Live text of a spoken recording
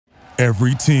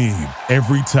Every team,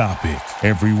 every topic,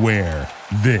 everywhere.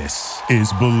 This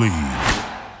is Believe.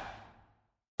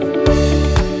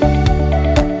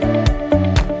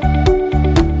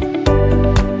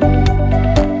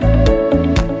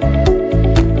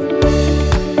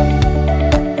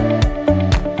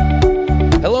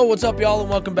 Hello, what's up, y'all, and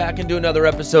welcome back into another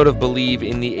episode of Believe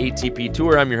in the ATP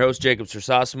Tour. I'm your host, Jacob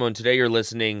Sersosimo, and today you're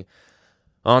listening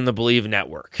on the Believe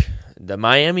Network. The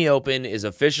Miami Open is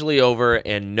officially over,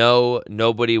 and no,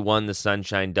 nobody won the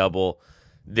Sunshine Double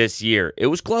this year. It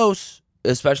was close,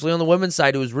 especially on the women's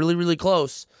side. It was really, really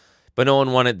close, but no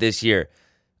one won it this year.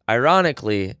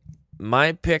 Ironically,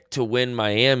 my pick to win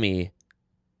Miami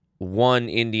won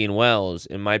Indian Wells,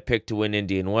 and my pick to win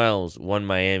Indian Wells won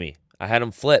Miami. I had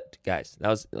them flipped, guys. That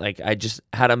was like, I just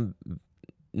had them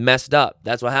messed up.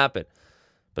 That's what happened.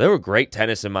 But there were great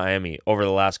tennis in Miami over the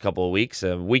last couple of weeks,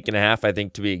 a week and a half, I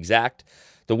think, to be exact.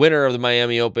 The winner of the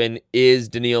Miami Open is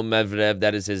Daniil Medvedev.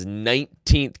 That is his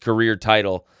 19th career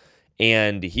title.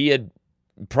 And he had,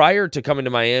 prior to coming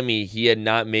to Miami, he had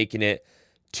not making it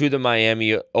to the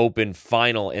Miami Open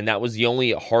final. And that was the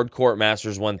only hardcourt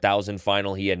Masters 1000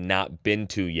 final he had not been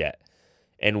to yet.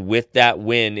 And with that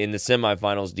win in the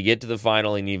semifinals to get to the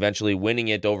final and eventually winning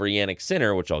it over Jannik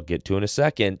Sinner, which I'll get to in a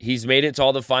second, he's made it to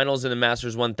all the finals in the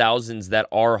Masters 1000s that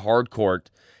are hardcourt,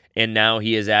 and now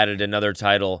he has added another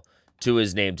title to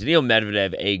his name. Daniil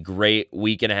Medvedev, a great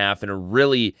week and a half and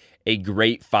a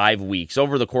great 5 weeks.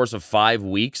 Over the course of 5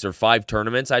 weeks, or 5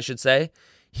 tournaments, I should say,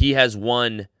 he has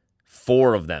won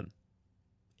 4 of them.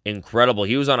 Incredible.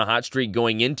 He was on a hot streak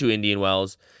going into Indian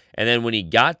Wells, and then when he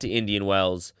got to Indian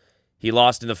Wells, he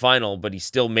lost in the final, but he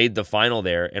still made the final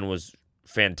there and was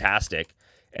fantastic.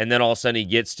 And then all of a sudden he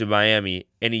gets to Miami,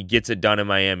 and he gets it done in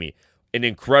Miami. An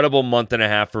incredible month and a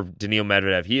half for Daniil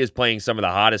Medvedev. He is playing some of the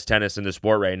hottest tennis in the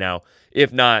sport right now,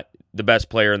 if not the best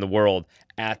player in the world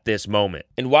at this moment.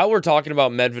 And while we're talking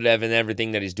about Medvedev and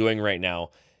everything that he's doing right now,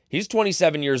 he's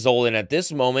 27 years old, and at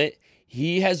this moment,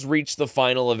 he has reached the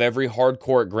final of every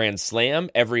hardcourt Grand Slam,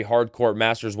 every hardcourt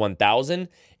Masters 1000,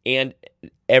 and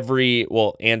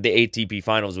and the ATP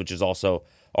Finals, which is also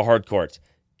a hardcourt.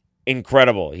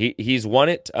 Incredible. He's won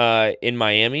it in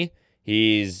Miami.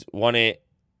 He's won it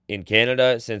in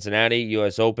Canada, Cincinnati,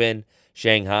 U.S. Open,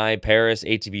 Shanghai, Paris,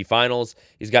 ATP Finals.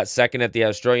 He's got second at the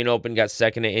Australian Open, got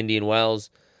second at Indian Wells.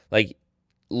 Like,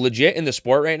 legit in the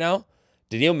sport right now,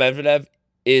 Daniil Medvedev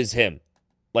is him.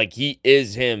 Like, he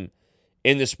is him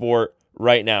in the sport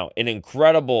right now. An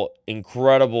incredible,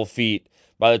 incredible feat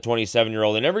by the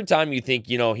 27-year-old. And every time you think,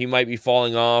 he might be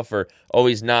falling off, or,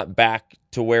 he's not back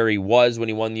to where he was when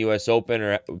he won the U.S. Open,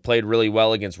 or played really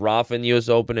well against Rafa in the U.S.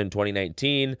 Open in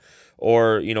 2019,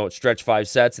 or, stretched 5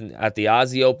 sets at the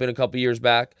Aussie Open a couple years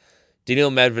back, Daniil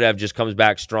Medvedev just comes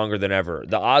back stronger than ever.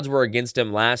 The odds were against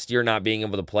him last year not being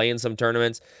able to play in some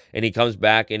tournaments, and he comes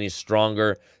back and he's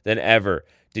stronger than ever.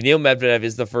 Daniil Medvedev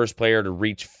is the first player to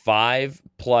reach 5+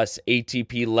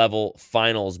 ATP level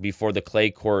finals before the clay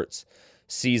courts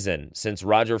season since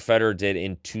Roger Federer did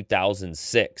in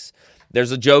 2006.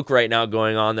 There's a joke right now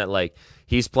going on that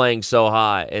he's playing so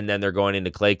hot and then they're going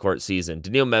into clay court season.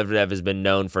 Daniil Medvedev has been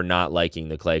known for not liking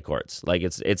the clay courts.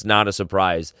 It's not a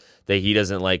surprise that he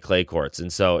doesn't like clay courts.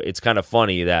 And so it's kind of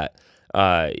funny that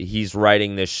he's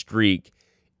riding this streak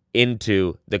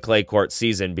into the clay court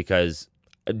season, because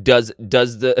does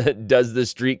the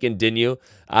streak continue?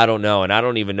 I don't know. And I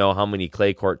don't even know how many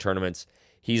clay court tournaments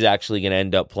he's actually going to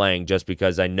end up playing, just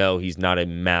because I know he's not a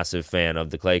massive fan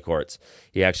of the clay courts.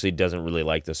 He actually doesn't really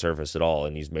like the surface at all,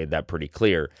 and he's made that pretty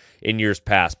clear in years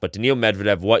past. But Daniil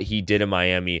Medvedev, what he did in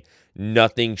Miami,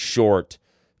 nothing short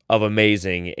of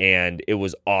amazing, and it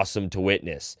was awesome to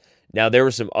witness. Now, there were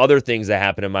some other things that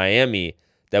happened in Miami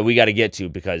that we got to get to,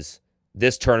 because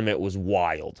this tournament was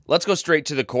wild. Let's go straight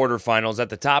to the quarterfinals. At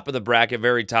the top of the bracket,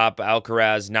 very top,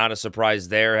 Alcaraz, not a surprise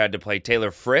there, had to play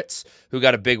Taylor Fritz, who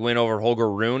got a big win over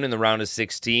Holger Rune in the round of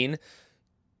 16.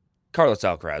 Carlos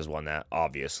Alcaraz won that,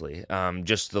 obviously.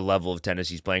 Just the level of tennis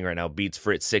he's playing right now beats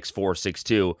Fritz 6-4,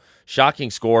 6-2.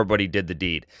 Shocking score, but he did the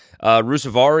deed.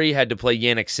 Ruusuvuori had to play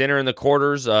Jannik Sinner in the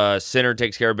quarters. Sinner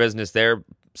takes care of business there,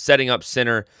 setting up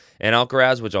Sinner and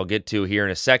Alcaraz, which I'll get to here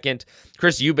in a second.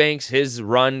 Chris Eubanks, his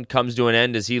run comes to an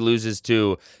end as he loses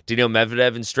to Daniil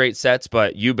Medvedev in straight sets,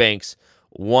 but Eubanks,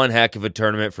 one heck of a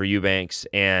tournament for Eubanks,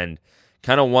 and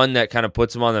kind of one that kind of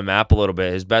puts him on the map a little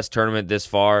bit. His best tournament this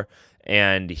far,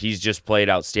 and he's just played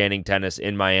outstanding tennis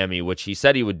in Miami, which he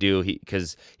said he would do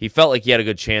because he felt like he had a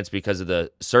good chance because of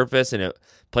the surface, and it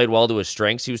played well to his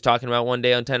strengths he was talking about one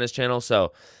day on Tennis Channel.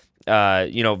 So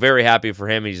very happy for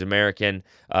him. He's American.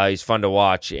 He's fun to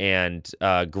watch, and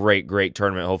great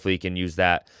tournament. Hopefully he can use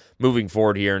that moving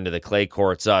forward here into the clay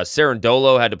courts.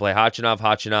 Cerundolo had to play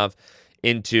Khachanov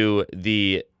into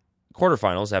the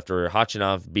quarterfinals after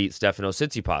Khachanov beat Stefanos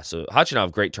Tsitsipas. So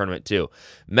Khachanov, great tournament too.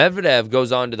 Medvedev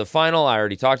goes on to the final. I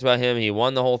already talked about him. He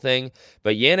won the whole thing.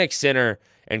 But Jannik Sinner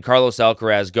and Carlos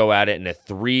Alcaraz go at it in a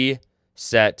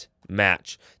 3-set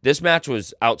match. This match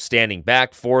was outstanding.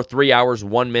 Back for 3 hours,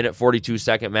 1 minute,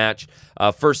 42-second match.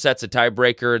 First set's a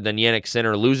tiebreaker. Then Jannik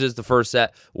Sinner loses the first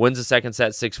set, wins the second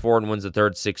set 6-4, and wins the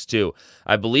third 6-2.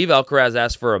 I believe Alcaraz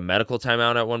asked for a medical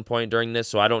timeout at one point during this,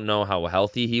 so I don't know how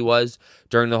healthy he was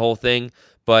during the whole thing.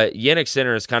 But Jannik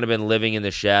Sinner has kind of been living in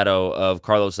the shadow of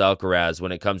Carlos Alcaraz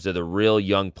when it comes to the real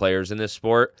young players in this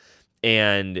sport.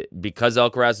 And because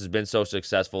Alcaraz has been so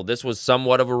successful, this was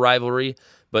somewhat of a rivalry,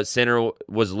 but Sinner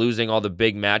was losing all the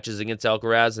big matches against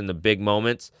Alcaraz in the big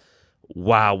moments.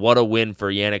 Wow, what a win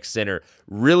for Jannik Sinner.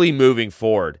 Really moving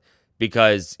forward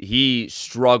because he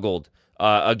struggled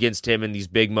against him in these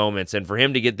big moments. And for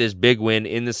him to get this big win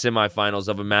in the semifinals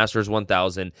of a Masters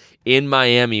 1000 in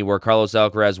Miami where Carlos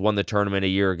Alcaraz won the tournament a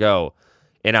year ago,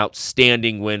 an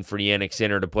outstanding win for Jannik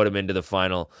Sinner to put him into the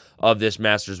final of this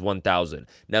Masters 1000.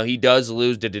 Now, he does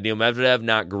lose to Daniil Medvedev.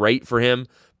 Not great for him,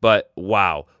 but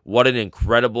wow, what an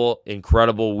incredible,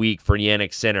 incredible week for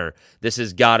Jannik Sinner. This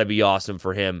has got to be awesome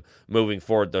for him moving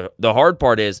forward. The hard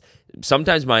part is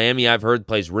sometimes Miami, I've heard,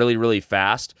 plays really, really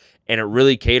fast, and it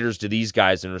really caters to these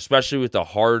guys, and especially with the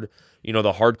hard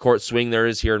court swing there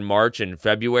is here in March and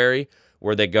February,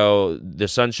 where they go the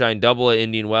Sunshine Double at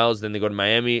Indian Wells, then they go to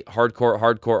Miami, hard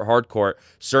court.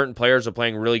 Certain players are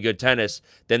playing really good tennis,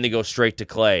 then they go straight to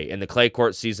clay. And the clay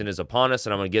court season is upon us,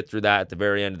 and I'm going to get through that at the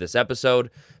very end of this episode.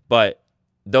 But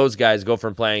those guys go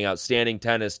from playing outstanding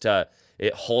tennis to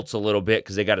it halts a little bit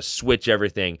because they got to switch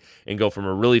everything and go from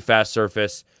a really fast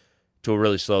surface to a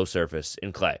really slow surface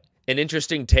in clay. An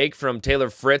interesting take from Taylor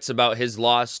Fritz about his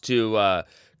loss to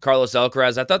Carlos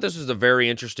Alcaraz. I thought this was a very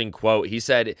interesting quote. He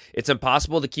said, "It's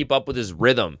impossible to keep up with his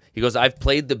rhythm." He goes, "I've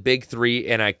played the big three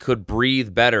and I could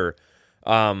breathe better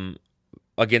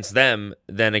against them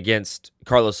than against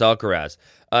Carlos Alcaraz."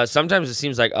 Sometimes it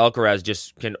seems like Alcaraz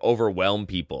just can overwhelm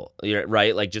people,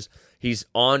 right? Like just he's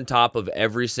on top of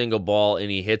every single ball and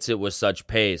he hits it with such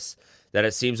pace that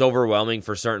it seems overwhelming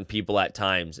for certain people at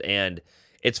times. And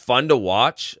it's fun to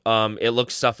watch. It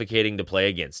looks suffocating to play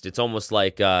against. It's almost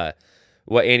like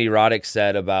what Andy Roddick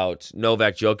said about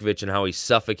Novak Djokovic and how he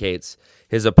suffocates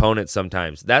his opponents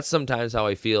sometimes. That's sometimes how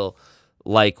I feel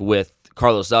like with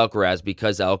Carlos Alcaraz,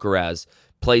 because Alcaraz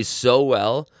plays so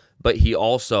well, but he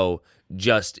also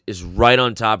just is right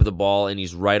on top of the ball and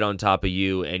he's right on top of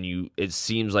you, and it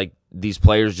seems like these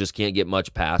players just can't get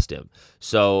much past him.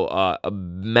 So a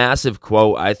massive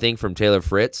quote, I think, from Taylor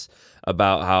Fritz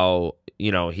about how,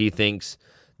 he thinks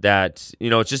that,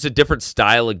 it's just a different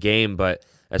style of game, but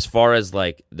as far as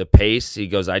like the pace, he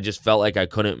goes, I just felt like I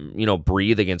couldn't,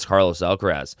 breathe against Carlos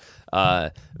Alcaraz.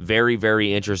 Very,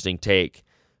 very interesting take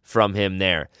from him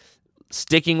there.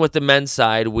 Sticking with the men's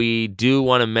side, we do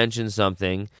want to mention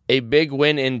something. A big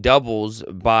win in doubles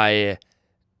by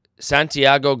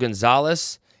Santiago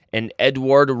Gonzalez and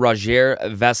Edouard Roger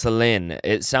Vasselin.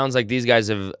 It sounds like these guys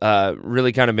have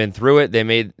really kind of been through it.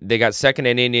 They got second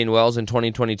in Indian Wells in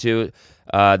 2022.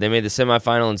 They made the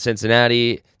semifinal in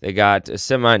Cincinnati. They got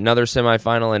another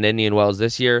semifinal in Indian Wells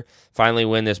this year. Finally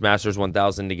win this Masters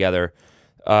 1000 together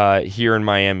here in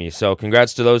Miami. So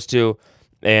congrats to those two,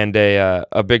 and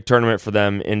a big tournament for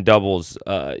them in doubles.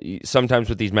 Sometimes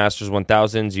with these Masters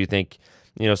 1000s, you think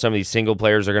some of these single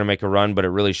players are going to make a run, but it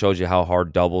really shows you how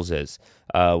hard doubles is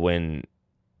when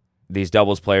these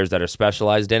doubles players that are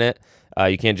specialized in it.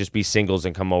 You can't just be singles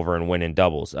and come over and win in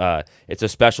doubles. It's a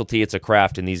specialty, it's a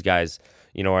craft, and these guys,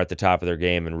 are at the top of their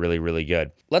game and really, really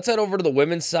good. Let's head over to the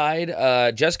women's side.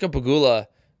 Jessica Pegula,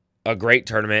 a great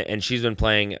tournament, and she's been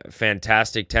playing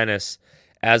fantastic tennis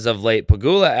as of late.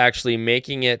 Pegula actually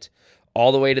making it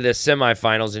all the way to the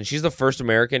semifinals, and she's the first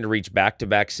American to reach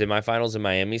back-to-back semifinals in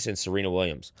Miami since Serena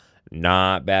Williams.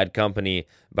 Not bad company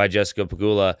by Jessica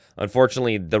Pegula.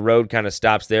 Unfortunately, the road kind of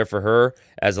stops there for her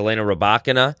as Elena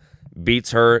Rybakina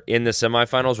beats her in the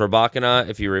semifinals. Rybakina,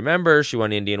 if you remember, she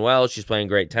won Indian Wells. She's playing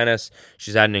great tennis.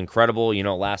 She's had an incredible,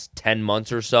 last 10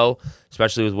 months or so,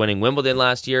 especially with winning Wimbledon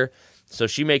last year. So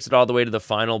she makes it all the way to the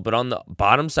final. But on the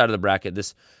bottom side of the bracket,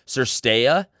 this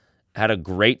Cirstea had a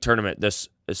great tournament. This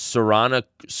Sorana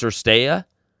Cirstea,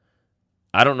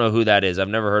 I don't know who that is. I've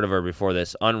never heard of her before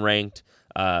this. Unranked.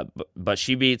 But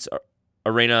she beats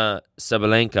Aryna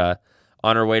Sabalenka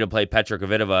on her way to play Petra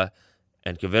Kvitova,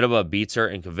 and Kvitova beats her,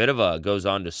 and Kvitova goes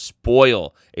on to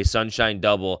spoil a Sunshine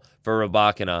Double for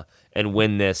Rybakina and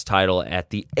win this title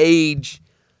at the age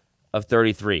of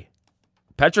 33.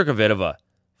 Petra Kvitova,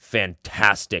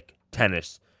 fantastic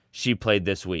tennis she played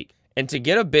this week. And to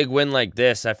get a big win like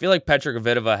this, I feel like Petra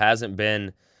Kvitova hasn't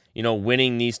been,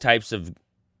 winning these types of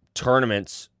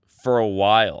tournaments for a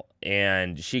while.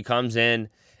 And she comes in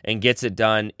and gets it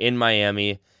done in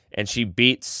Miami, and she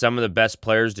beats some of the best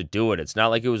players to do it. It's not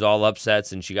like it was all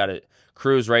upsets and she got to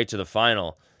cruise right to the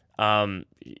final.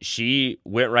 She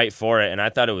went right for it, and I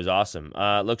thought it was awesome.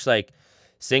 It looks like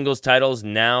singles titles,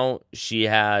 now she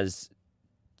has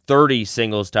 30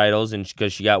 singles titles, and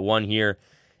because she got one here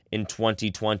in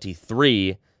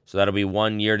 2023, so that'll be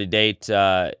 1 year to date.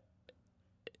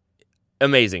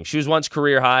 Amazing. She was once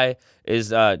career high,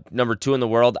 is number 2 in the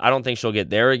world. I don't think she'll get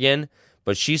there again,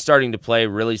 but she's starting to play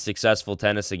really successful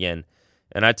tennis again.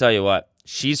 And I tell you what,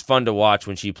 she's fun to watch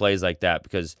when she plays like that,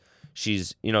 because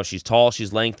she's tall,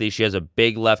 she's lengthy, she has a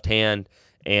big left hand,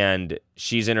 and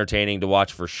she's entertaining to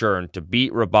watch for sure. And to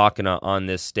beat Rybakina on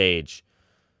this stage,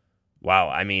 wow,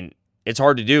 I mean, it's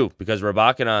hard to do, because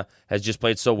Rybakina has just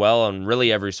played so well on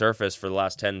really every surface for the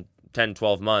last 10,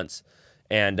 12 months.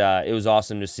 And it was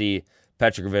awesome to see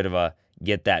Petra Kvitova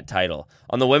get that title.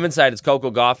 On the women's side, it's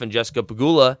Coco Gauff and Jessica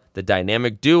Pegula, the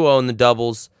dynamic duo in the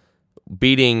doubles,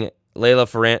 beating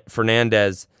Leylah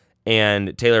Fernandez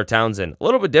and Taylor Townsend. A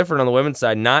little bit different on the women's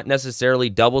side, not necessarily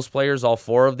doubles players, all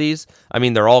 4 of these. I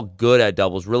mean, they're all good at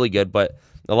doubles, really good, but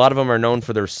a lot of them are known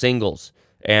for their singles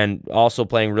and also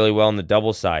playing really well on the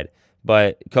doubles side.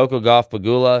 But Coco Gauff,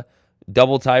 Pegula,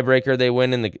 double tiebreaker, they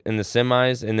win in the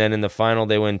semis, and then in the final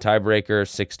they win tiebreaker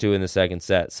 6-2 in the second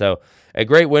set. So a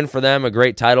great win for them, a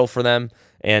great title for them,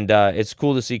 and it's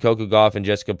cool to see Coco Gauff and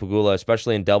Jessica Pegula,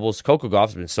 especially in doubles. Coco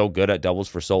Gauff's been so good at doubles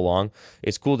for so long.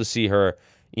 It's cool to see her,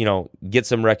 get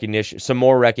some recognition, some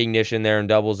more recognition there in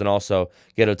doubles, and also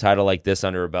get a title like this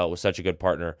under her belt with such a good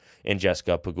partner in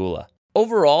Jessica Pegula.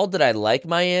 Overall, did I like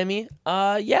Miami?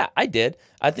 Yeah, I did.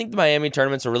 I think the Miami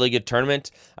tournament's a really good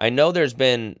tournament. I know there's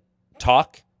been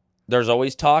talk. There's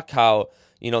always talk how,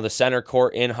 the center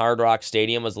court in Hard Rock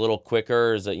Stadium is a little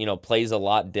quicker, plays a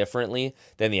lot differently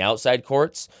than the outside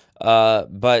courts.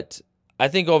 But I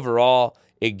think overall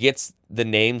it gets the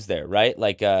names there, right?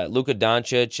 Like Luka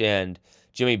Doncic and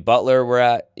Jimmy Butler were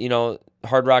at,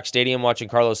 Hard Rock Stadium watching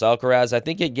Carlos Alcaraz. I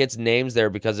think it gets names there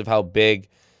because of how big,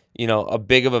 a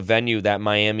big of a venue that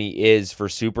Miami is for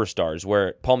superstars,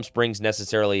 where Palm Springs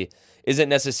isn't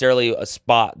necessarily a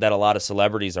spot that a lot of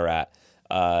celebrities are at.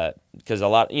 Because a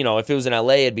lot, if it was in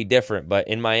LA, it'd be different. But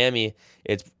in Miami,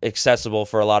 it's accessible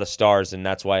for a lot of stars, and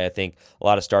that's why I think a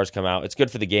lot of stars come out. It's good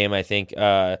for the game, I think.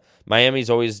 Miami's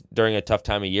always during a tough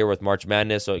time of year with March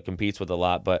Madness, so it competes with a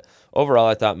lot. But overall,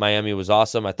 I thought Miami was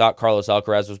awesome. I thought Carlos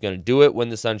Alcaraz was going to do it, win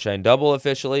the Sunshine Double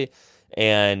officially,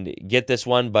 and get this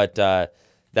one, but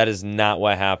that is not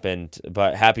what happened.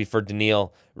 But happy for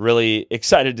Daniil. Really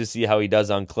excited to see how he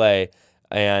does on clay.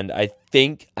 And I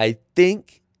think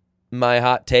my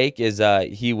hot take is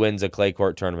he wins a clay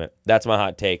court tournament. That's my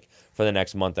hot take for the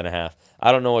next month and a half.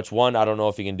 I don't know which one. I don't know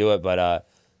if he can do it, but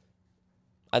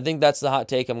I think that's the hot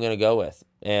take I'm going to go with,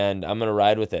 and I'm going to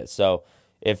ride with it. So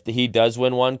if he does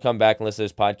win one, come back and listen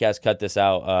to this podcast, cut this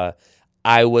out.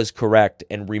 I was correct,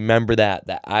 and remember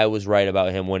that I was right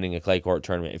about him winning a clay court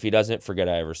tournament. If he doesn't, forget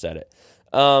I ever said it.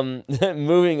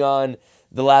 Moving on,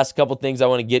 the last couple things I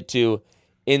want to get to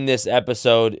in this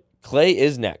episode. Clay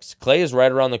is next. Clay is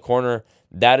right around the corner.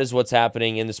 That is what's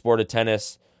happening in the sport of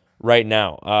tennis right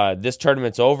now. This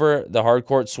tournament's over. The hard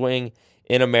court swing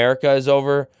in America is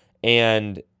over,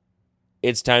 and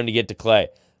it's time to get to clay.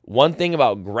 One thing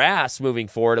about grass moving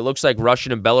forward, it looks like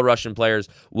Russian and Belarusian players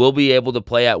will be able to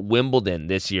play at Wimbledon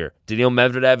this year. Daniil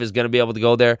Medvedev is going to be able to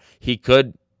go there. He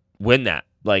could win that.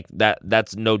 Like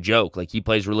that's no joke. Like, he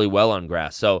plays really well on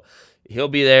grass. So he'll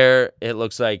be there. It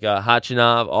looks like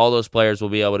Khachanov, all those players will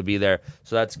be able to be there.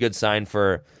 So that's a good sign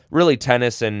for really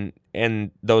tennis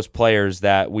and those players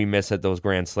that we miss at those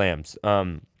Grand Slams.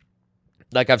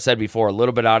 Like I've said before, a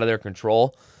little bit out of their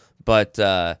control, but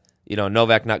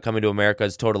Novak not coming to America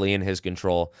is totally in his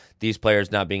control. These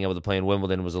players not being able to play in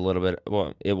Wimbledon was a little bit,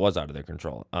 it was out of their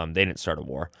control. They didn't start a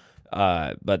war,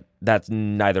 but that's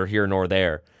neither here nor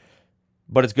there.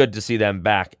 But it's good to see them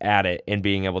back at it and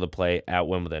being able to play at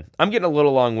Wimbledon. I'm getting a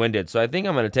little long-winded, so I think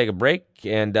I'm going to take a break,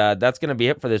 and that's going to be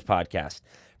it for this podcast.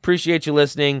 Appreciate you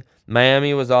listening.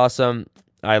 Miami was awesome.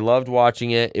 I loved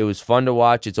watching it. It was fun to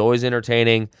watch. It's always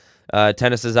entertaining.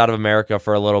 Tennis is out of America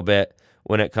for a little bit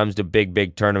when it comes to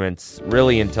big tournaments,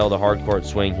 really until the hard court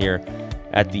swing here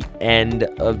at the end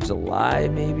of July,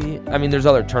 maybe. I mean, there's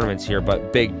other tournaments here,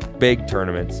 but big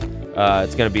tournaments.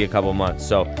 It's going to be a couple months.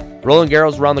 So Roland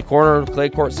Garros around the corner. Clay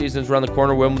court season's around the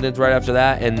corner. Wimbledon's right after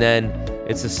that. And then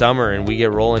it's the summer and we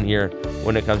get rolling here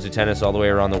when it comes to tennis all the way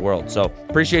around the world. So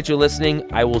appreciate you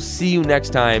listening. I will see you next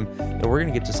time, and we're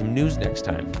going to get to some news next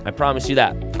time. I promise you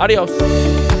that. Adios.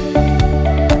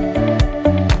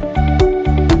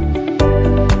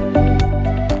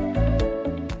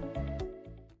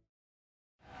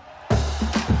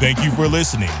 Thank you for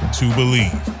listening to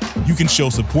Believe. You can show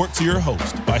support to your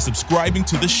host by subscribing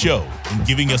to the show and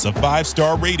giving us a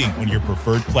 5-star rating on your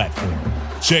preferred platform.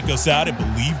 Check us out at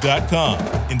Believe.com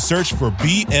and search for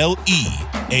BLEAV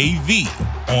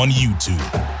on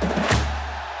YouTube.